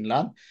och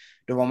Finland,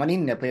 då var man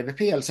inne på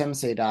EVPLs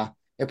hemsida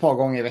ett par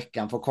gånger i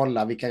veckan för att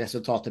kolla vilka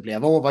resultat det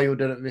blev.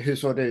 Hur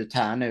såg det ut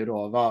här nu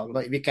då?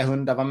 Vilka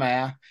hundar var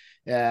med?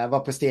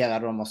 Vad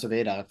presterade de och så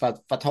vidare, för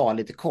att ha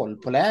lite koll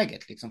på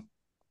läget liksom.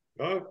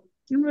 Ja.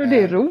 Men det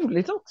är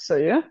roligt också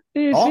ju. Det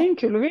är Ja.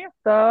 svinkul att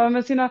veta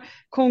med sina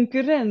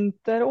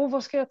konkurrenter.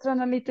 Vad ska jag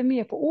träna lite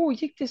mer på?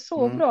 Gick det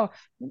så Mm, bra?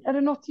 Är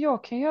det något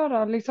jag kan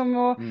göra? Liksom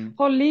och mm.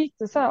 ha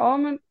lite så här, ja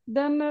men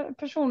den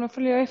personen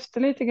följer jag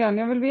efter lite grann.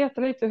 Jag vill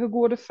veta lite hur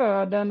går det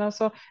för den?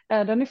 Alltså,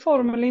 är den i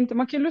form eller inte?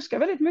 Man kan ju luska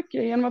väldigt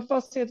mycket genom att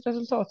bara se ett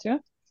resultat ju.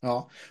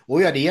 Ja,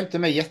 och ja, det hjälpte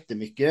mig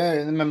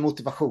jättemycket med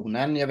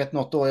motivationen. Jag vet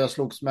något år jag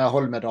slogs med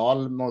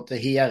Holmedal mot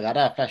Hera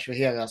där. Flash och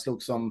Hera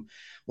slogs om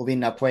att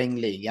vinna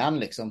poängligan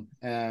liksom.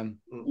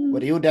 Och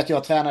det Mm. gjorde att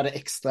jag tränade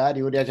extra. Det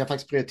gjorde att jag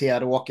faktiskt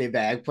prioriterade att åka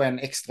iväg på en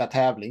extra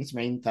tävling som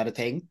jag inte hade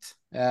tänkt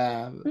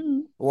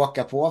Mm.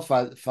 åka på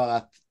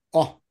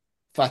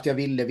för att jag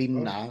ville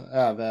vinna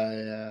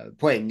över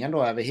poängen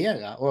då över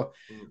Hera.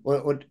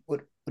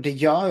 Och det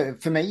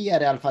gör, för mig är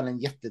det i alla fall en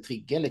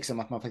jättetrigger liksom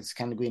att man faktiskt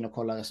kan gå in och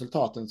kolla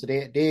resultaten. Så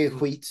det är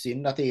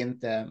skitsynd att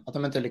att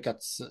de inte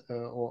lyckats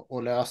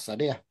att lösa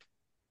det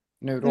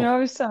nu då. Ja,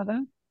 visst är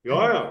det.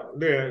 Ja,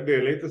 det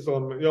är lite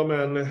som, ja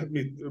men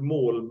mitt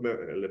mål,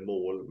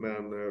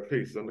 men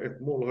Fisen,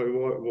 ett mål har ju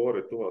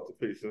varit då att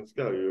Fisen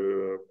ska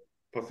ju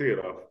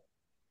passera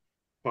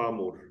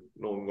farmor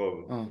någon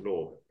gång Ja.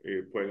 då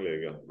i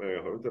poängligan. Men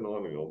jag har inte en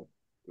aning om.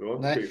 Nu har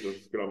inte Nej. Fisen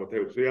skrammat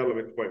ihop så jävla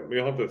mycket poäng. Men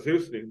jag har inte en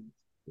susning.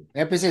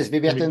 Ja, precis. Vi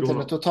Hur vet mycket inte hon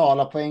den har.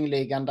 totala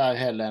poängligan där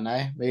heller.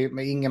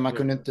 Nej, man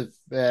kunde Nej.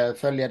 inte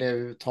följa det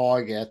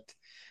överhuvudtaget.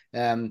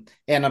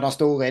 En av de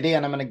stora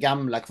idéerna med det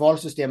gamla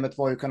kvalsystemet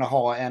var ju att kunna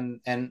ha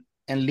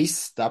en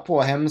lista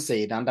på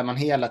hemsidan där man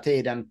hela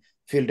tiden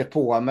fyllde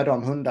på med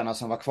de hundarna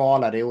som var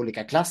kvalade i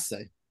olika klasser.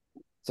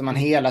 Så man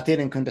hela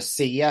tiden kunde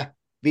se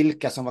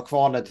vilka som var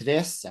kvalade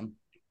till SM.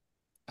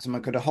 Så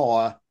man kunde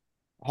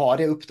ha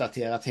det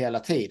uppdaterat hela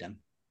tiden.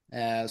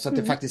 Så att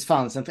det Mm. faktiskt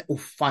fanns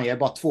fan, jag är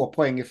bara 2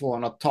 poäng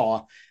ifrån att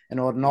ta en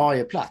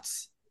ordinarie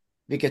plats.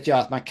 Vilket gör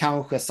att man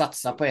kanske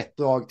satsar på ett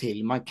drag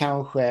till. Man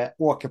kanske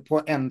åker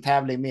på en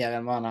tävling mer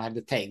än vad man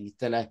hade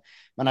tänkt. Eller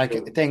man hade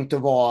tänkt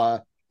att vara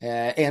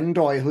en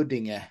dag i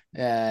Huddinge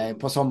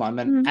på sommaren.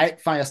 Men Mm. nej,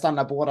 fan jag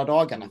stannar båda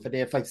dagarna. För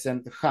det är faktiskt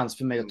en chans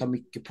för mig att ta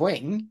mycket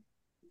poäng.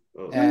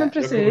 Ja. Ja, men Jag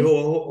kommer precis.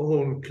 ihåg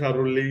hon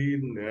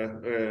Caroline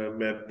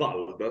med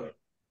Balder.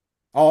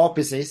 Ja,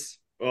 precis.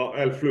 Ja,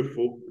 El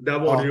Fluffo. Där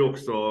var det ju Ja.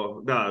 också,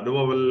 där. Det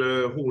var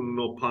väl hon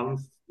och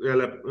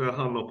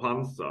han och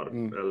Pansar.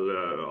 Mm.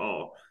 Eller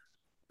ja,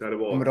 där det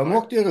Ja, men var. de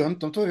åkte ju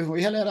runt. De tog ju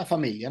hela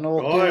familjen och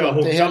åkte ju Ja,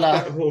 runt i hela...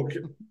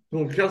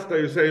 hon kastade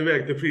ju sig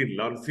iväg till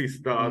Finland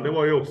sista. Det Mm.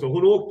 var ju också,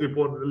 hon åkte ju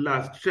på en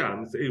last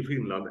chance i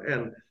Finland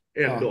en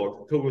Ja,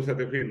 dag. Tog sig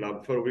till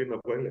Finland för att vinna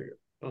poängläget.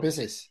 Ja.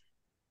 precis.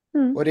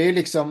 Mm. Och det är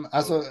liksom,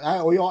 alltså,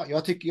 och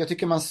jag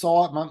tycker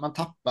man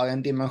tappar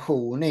en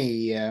dimension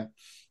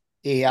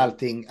i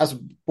allting. Alltså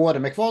både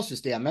med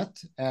kvalsystemet.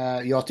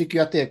 Jag tycker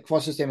ju att det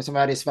kvalsystemet som vi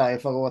hade i Sverige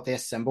förra året i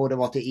SM borde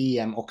vara till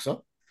EM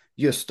också.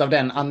 Just av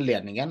den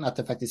anledningen att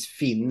det faktiskt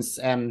finns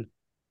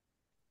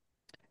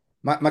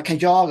man kan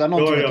göra Ja,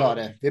 någonting av ja.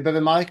 det. Vi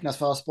behöver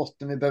marknadsföra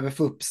sporten, vi behöver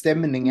få upp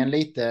stämningen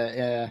lite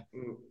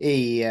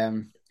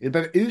Mm. vi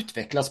behöver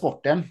utveckla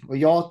sporten. Och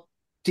jag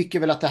tycker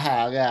väl att det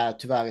här är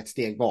tyvärr ett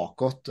steg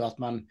bakåt och att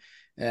man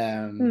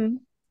Mm.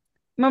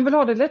 Man vill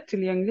ha det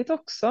lättillgängligt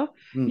också.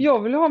 mm, Jag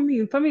vill ha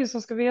min familj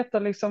som ska veta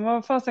liksom,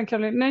 vad fasen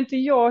Caroline, när inte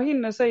jag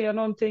hinner säga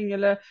någonting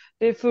eller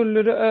det är full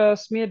och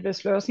ös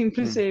medvetslös i mm,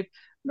 princip,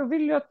 då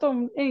vill jag att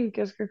de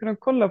enkelt ska kunna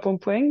kolla på en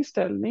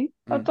poängställning.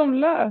 Att mm. de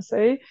lär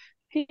sig,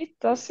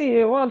 hitta,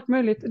 se och allt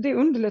möjligt. Det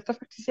underlättar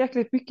faktiskt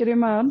jäkligt mycket det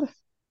med.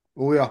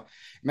 Oh ja.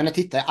 Men att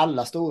titta i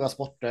alla stora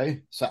sporter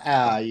så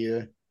är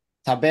ju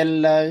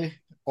tabeller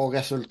och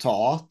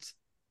resultat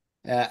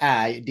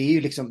det är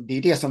ju liksom, det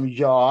är det som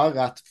gör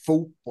att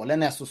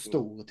fotbollen är så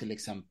stor till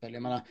exempel.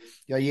 Jag menar,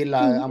 jag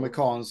gillar Mm.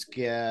 amerikansk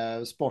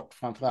sport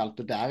framförallt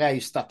och där är ju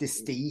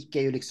statistik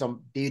är ju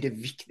liksom, det är ju det Ja,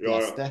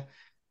 viktigaste.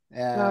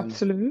 Eh,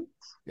 Absolut.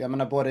 jag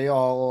menar, både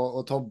jag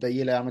och Tobbe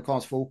gillar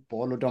amerikansk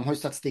fotboll och de har ju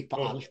statistik på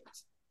ja. allt.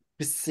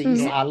 Precis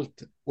Mm.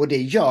 allt. Och det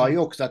gör ju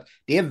också att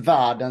det är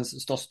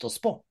världens största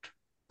sport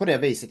på det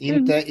viset.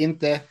 Mm.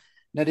 Inte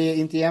när det är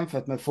inte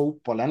jämfört med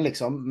fotbollen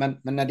liksom, men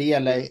när det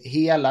gäller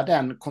hela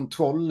den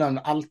kontrollen,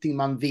 allting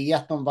man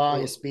vet om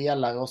varje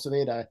spelare och så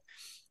vidare,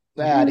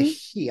 så är det Mm.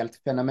 helt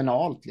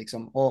fenomenalt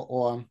liksom. Och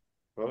Ja.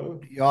 ja,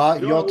 Ja,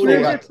 jag och tror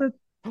Men att...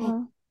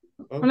 ja.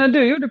 Och Ja. när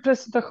du gjorde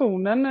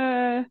presentationen,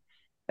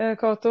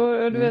 Kato,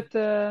 du Mm, vet,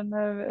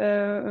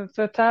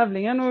 för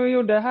tävlingen och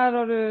gjorde, här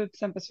har du till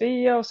exempel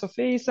Svea och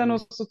Sofisen mm,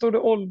 och så stod det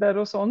ålder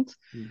och sånt.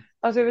 mm,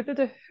 Alltså jag vet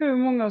inte hur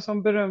många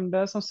som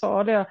berömde, som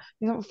sa det.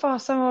 Liksom,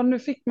 fasen,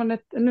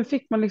 nu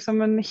fick man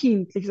liksom en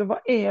hint, liksom, vad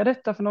är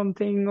detta för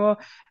någonting och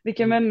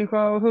vilken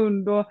människa och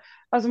hund och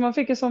alltså man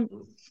fick ett sånt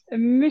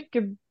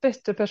mycket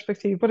bättre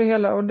perspektiv på det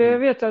hela och det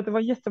mm, vet jag att det var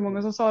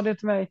jättemånga som sa det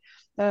till mig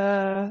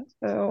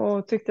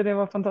och tyckte det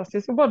var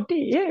fantastiskt. Och bara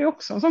det är ju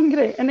också en sån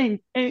grej,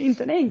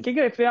 inte en enkel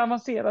grej för det är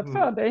avancerat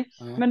för dig,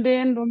 ja, men det är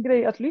ändå en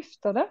grej att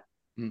lyfta det.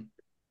 mm.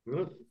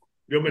 Ja.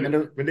 Ja, Men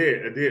då, men det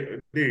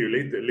är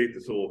ju lite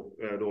så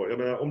då. Jag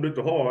menar, om du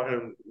inte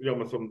har ja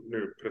men som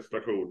nu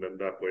prestationen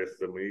där på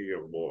SM och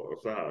EM och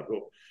så här,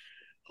 då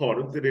har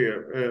du inte det.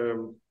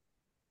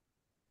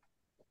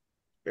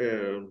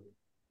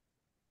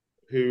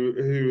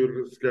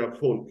 hur ska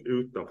folk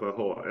utanför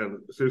ha en...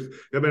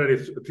 Jag menar, det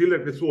är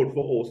tillräckligt svårt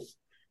för oss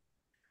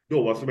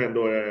då som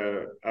ändå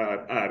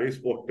är i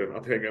sporten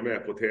att hänga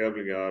med på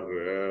tävlingar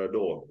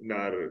då,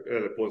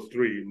 eller på en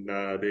stream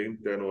när det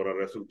inte är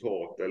några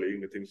resultat eller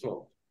ingenting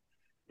sånt.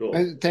 Då.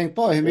 Men tänk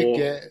på Och,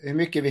 hur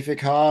mycket vi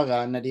fick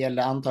höra när det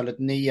gällde antalet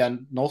nya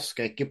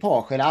norska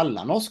ekipage, eller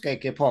alla norska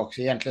ekipage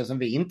egentligen, som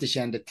vi inte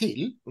kände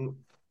till. mm,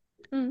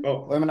 Mm.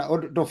 Och, jag menar,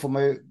 och då får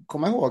man ju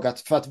komma ihåg att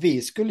för att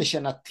vi skulle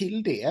känna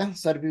till det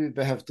så hade vi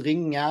behövt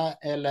ringa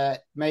eller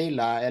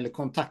mejla eller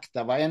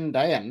kontakta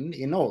varenda en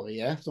i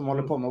Norge som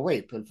håller på med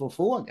Wavepool för att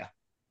fråga.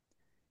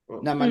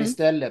 När man Mm.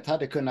 istället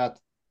hade kunnat,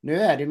 nu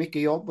är det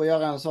mycket jobb att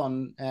göra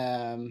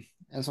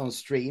en sån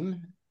stream,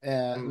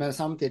 men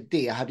samtidigt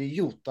det hade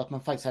gjort att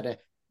man faktiskt hade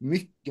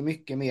mycket,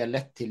 mycket mer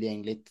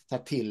lättillgängligt ta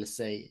till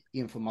sig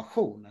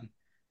informationen.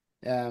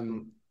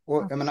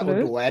 Och, jag menar, och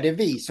Absolut. då är det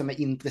vi som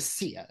är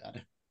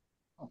intresserade.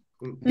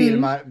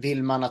 Mm.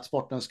 Vill man att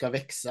sporten ska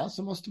växa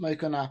så måste man ju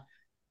kunna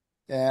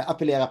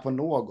appellera på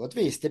något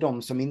vis till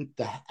de som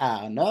inte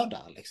är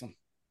nördar liksom.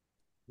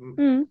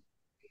 Mm.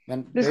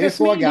 Men Det då är ska ju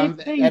frågan,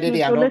 smidigt, är det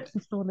enkelt och de...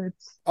 lättförståeligt.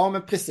 Ja,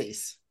 men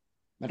precis.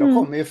 Men då Mm.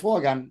 kommer ju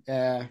frågan,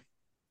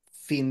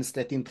 finns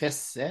det ett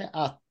intresse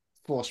att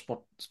få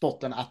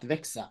sporten att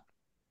växa?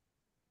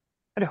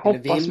 Det Eller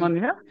hoppas man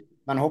ju.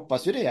 man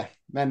hoppas ju det,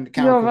 men Ja,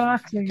 kanske kan det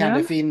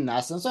verkligen.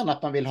 finnas en sån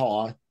att man vill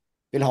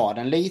ha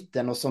den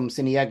liten och som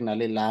sin egna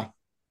lilla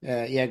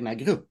egna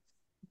grupp.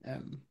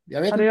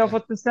 Jag vet Hade jag inte.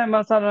 fått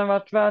bestämma så hade den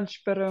varit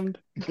världsberömd.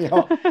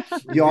 Ja,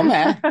 jag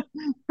med.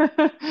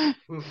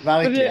 För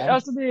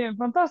Verkligen. det är en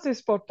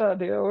fantastisk sport där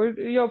det. Och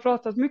jag har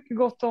pratat mycket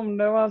gott om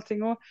det och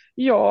allting. Och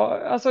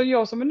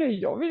jag som är ny,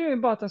 jag vill ju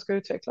bara att den ska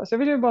utvecklas. Jag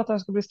vill ju bara att den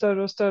ska bli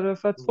större och större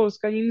för att folk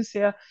ska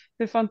inse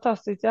hur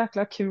fantastiskt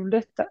jäkla kul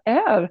detta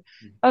är.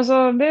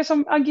 Alltså det är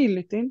som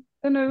agility.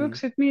 Den har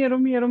vuxit mer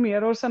och mer och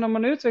mer. Och sen har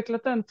man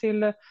utvecklat den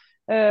till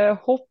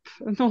hopp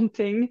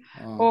någonting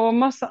Ja, och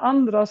massa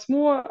andra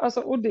små,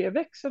 alltså, och det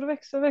växer och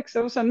växer och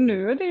växer och sen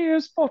nu är det ju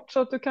en sport så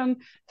att du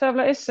kan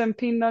tävla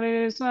SM-pinnar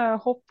i sån här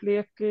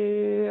hopplek,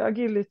 i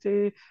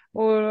agility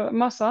och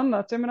massa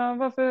annat. Jag menar,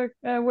 varför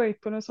är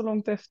wakeboarden så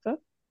långt efter?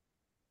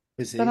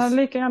 Den hade precis.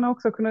 lika gärna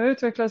också kunnat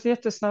utvecklas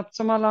jättesnabbt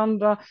som alla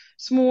andra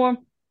små,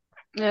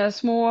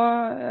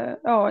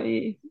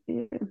 i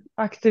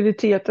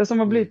aktiviteter som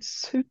har blivit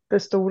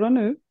superstora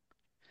nu.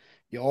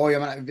 Ja, jag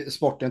menar,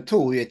 sporten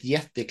tog ju ett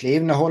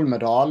jättekliv när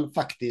Holmedal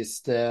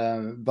faktiskt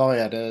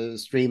började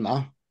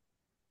streama.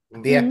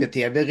 Mm,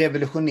 VPTV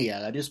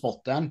revolutionerade ju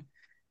sporten.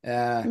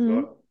 Eh,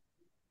 mm,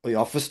 och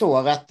jag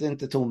förstår att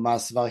inte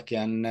Thomas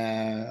varken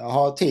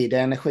har tid,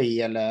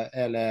 energi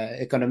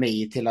eller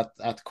ekonomi till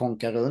att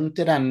konka runt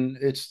i den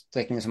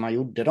utsträckning som han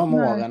gjorde de nej,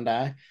 åren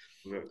där.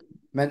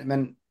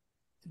 Men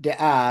det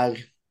är...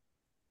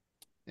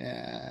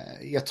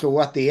 jag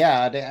tror att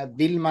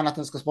vill man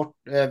att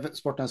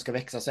sporten ska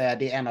växa så är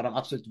det en av de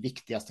absolut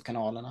viktigaste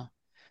kanalerna.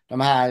 De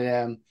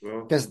här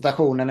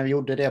presentationerna vi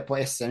gjorde det på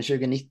SM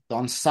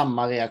 2019,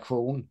 samma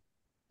reaktion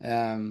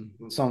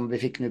som vi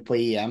fick nu på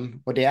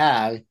EM. Och det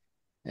är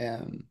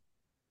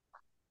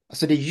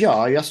alltså det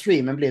gör ju att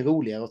streamen blir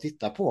roligare att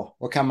titta på.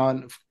 Och och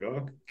man det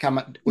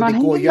går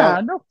hänger att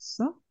göra... med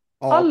också.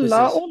 Ja,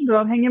 Alla precis.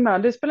 åldrar hänger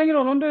med. Det spelar ingen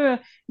roll om du är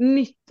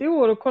 90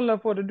 år och kollar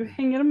på det. Du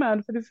hänger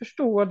med för du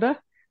förstår det.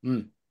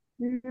 Mm,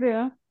 Det är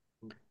det.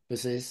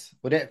 precis.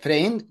 Och för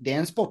det är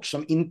en sport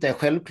som inte är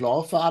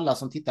självklar för alla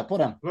som tittar på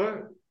den Nej.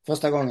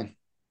 första gången.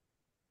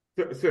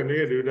 Sen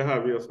är det ju det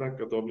här vi har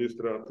snackat om,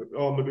 just det att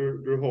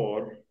du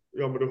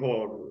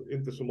har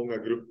inte så många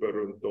grupper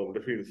runt om.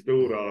 Det finns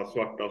stora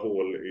svarta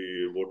hål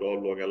i vårt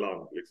avlånga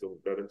land liksom,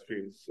 där det inte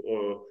finns.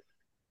 Och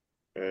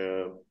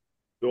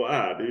då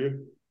är det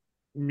ju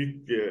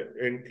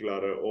mycket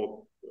enklare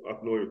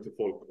att nå ut till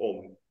folk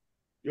om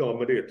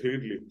men det är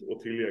tydligt och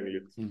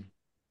tillgängligt.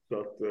 Så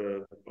att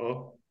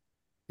ja.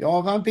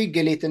 Ja, man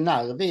bygger lite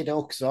nerv i det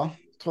också,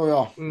 tror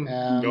jag.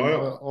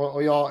 Ja.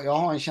 Och jag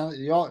har en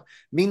känsla...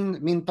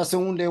 Min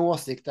personliga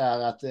åsikt är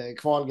att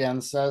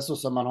kvalgränser så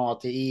som man har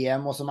till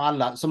EM och som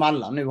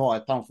alla nu har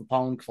ett pound for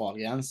pound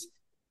kvalgräns.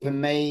 För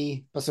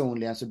mig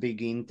personligen så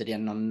bygger inte det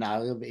någon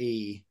nerv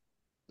i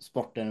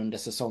sporten under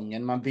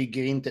säsongen. Man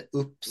bygger inte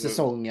upp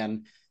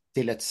säsongen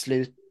till ett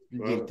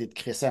slutgiltigt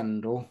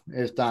crescendo,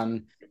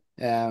 utan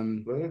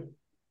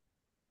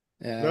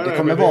det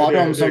kommer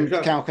vara de som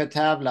kanske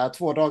tävlar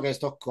 2 dagar i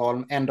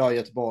Stockholm, en dag i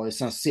Göteborg,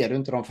 sen ser du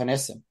inte dem från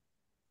SM.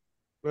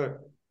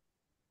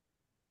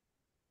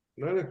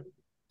 Nej.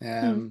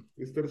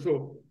 Visst är det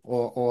så.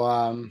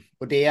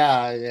 Och det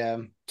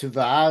är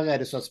tyvärr är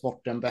det så att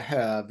sporten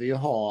behöver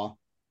ha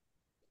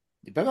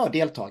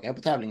deltagare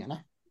på tävlingarna.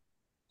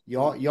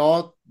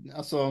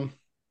 Alltså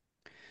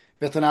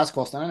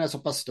veterinärskostnaden är så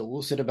pass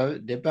stor så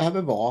det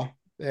behöver vara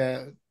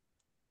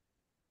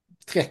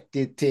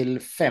 30 till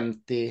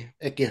 50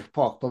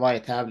 ekipage på varje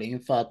tävling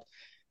för att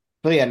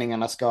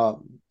föreningarna ska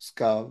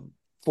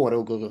få det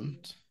att gå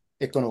runt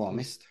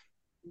ekonomiskt.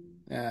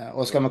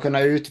 Och ska man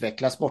kunna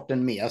utveckla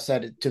sporten mer så är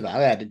det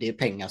tyvärr det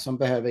pengar som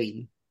behöver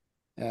in.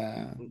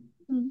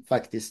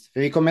 Faktiskt. För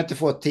vi kommer inte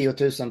få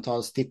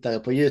tiotusentals tittare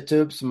på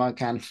YouTube som man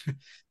kan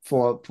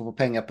få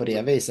pengar på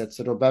det viset.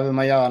 Så då behöver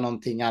man göra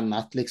någonting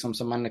annat liksom,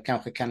 så man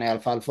kanske kan i alla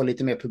fall få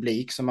lite mer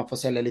publik, så man får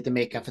sälja lite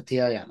mer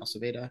kafeterian och så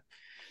vidare.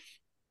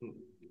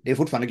 Det är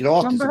fortfarande Man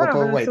gratis att gå på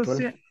behöver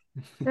Waypool.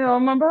 Ja,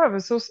 man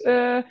behöver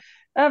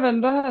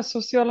även det här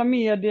sociala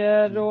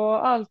medier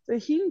och allt.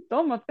 Hinta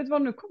om att vet du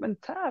vad, nu kommer en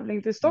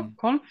tävling till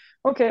Stockholm.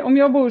 Okej, om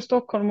jag bor i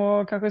Stockholm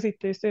och kanske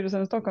sitter i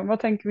styrelsen i Stockholm, vad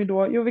tänker vi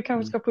då? Jo, vi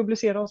kanske ska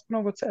publicera oss på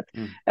något sätt.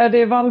 Är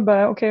det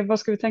Vallberg? Okej, vad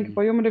ska vi tänka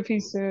på? Jo, men det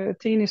finns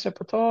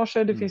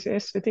tidningsreportager, det finns ju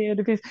SVT,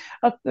 det finns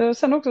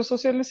sen också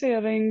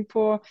socialisering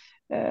på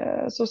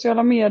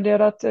sociala medier,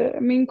 att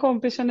min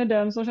kompis känner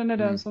den som känner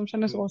den som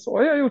känner så. Så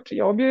har jag gjort.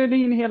 Jag bjöd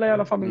in hela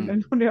jävla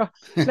familjen.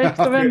 Släkt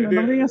och vänner,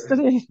 de reste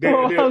dit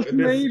och allt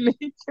möjligt.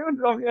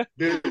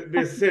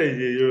 Det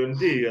säger ju en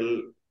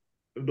del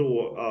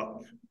då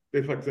att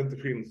det faktiskt inte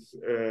finns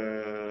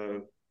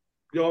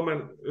ja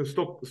men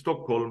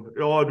Stockholm,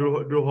 ja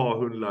du har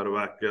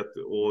Hundläroverket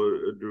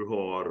och du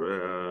har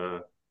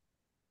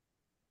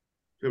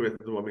jag vet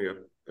inte vad mer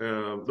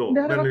då.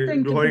 Det hade Men varit du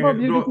enkelt har, att bara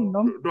bjudit in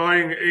dem. du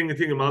har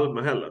ingenting i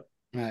Malmö heller.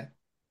 Nej.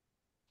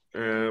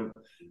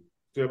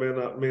 Så jag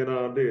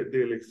menar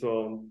det är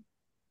liksom.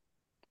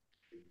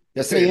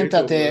 Jag säger inte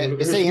att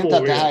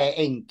det här är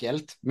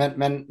enkelt, men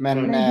Nej,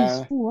 det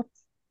är svårt.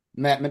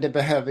 Men det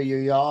behöver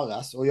ju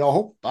göras. Och jag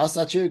hoppas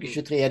att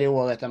 2023 är det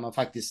året där man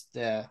faktiskt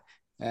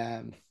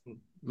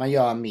man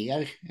gör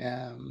mer.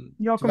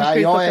 Jag kommer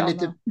skryta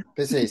till alla.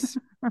 Precis.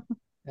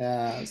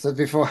 Så att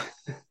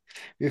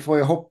vi får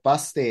ju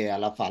hoppas det i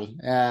alla fall.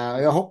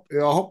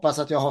 Jag hoppas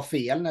att jag har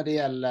fel när det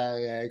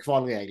gäller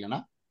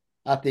kvalreglerna.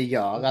 Att det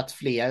gör att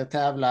fler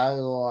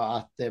tävlar och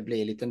att det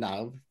blir lite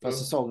nerv för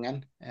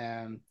säsongen.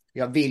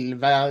 Jag vill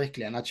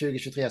verkligen att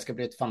 2023 ska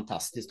bli ett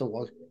fantastiskt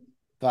år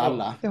för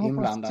alla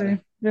inblandade.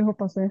 Det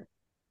hoppas vi.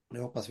 Det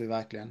hoppas vi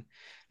verkligen.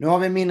 Nu har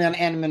vi mindre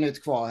än 1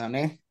 minut kvar,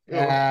 hörni,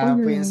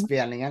 på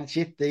inspelningen.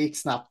 Shit, det gick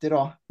snabbt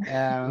idag.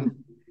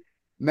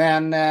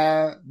 Men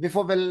vi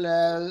får väl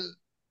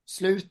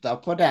sluta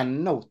på den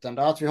noten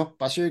då, att vi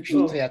hoppas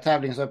 2023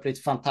 tävlingen så har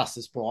blivit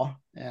fantastiskt bra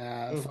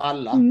för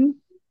alla.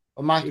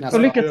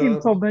 Och lycka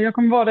till Tobbe, jag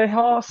kommer vara där i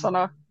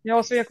hasarna.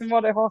 Jag kommer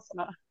vara där i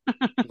hasarna.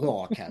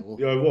 Bra, Karo.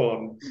 Jag är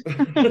van.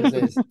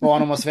 Precis.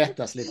 Van om att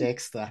svettas lite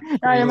extra.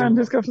 Jajamän,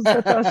 du ska få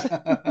svettas.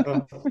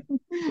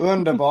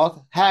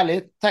 Underbart.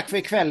 Härligt. Tack för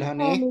ikväll,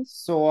 hörni. Tack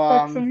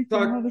så mycket.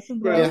 Tack.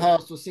 Vi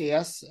hörs och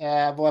ses.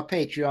 Våra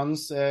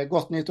Patreons,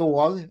 gott nytt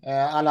år.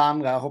 Alla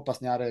andra,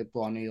 hoppas ni hade ett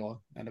bra nyår.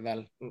 Eller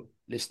väl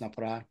lyssna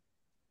på det här.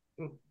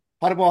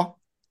 Ha det bra.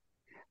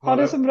 Ha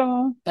det så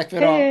bra. Tack för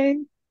idag.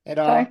 Hej. Hej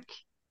då. Tack.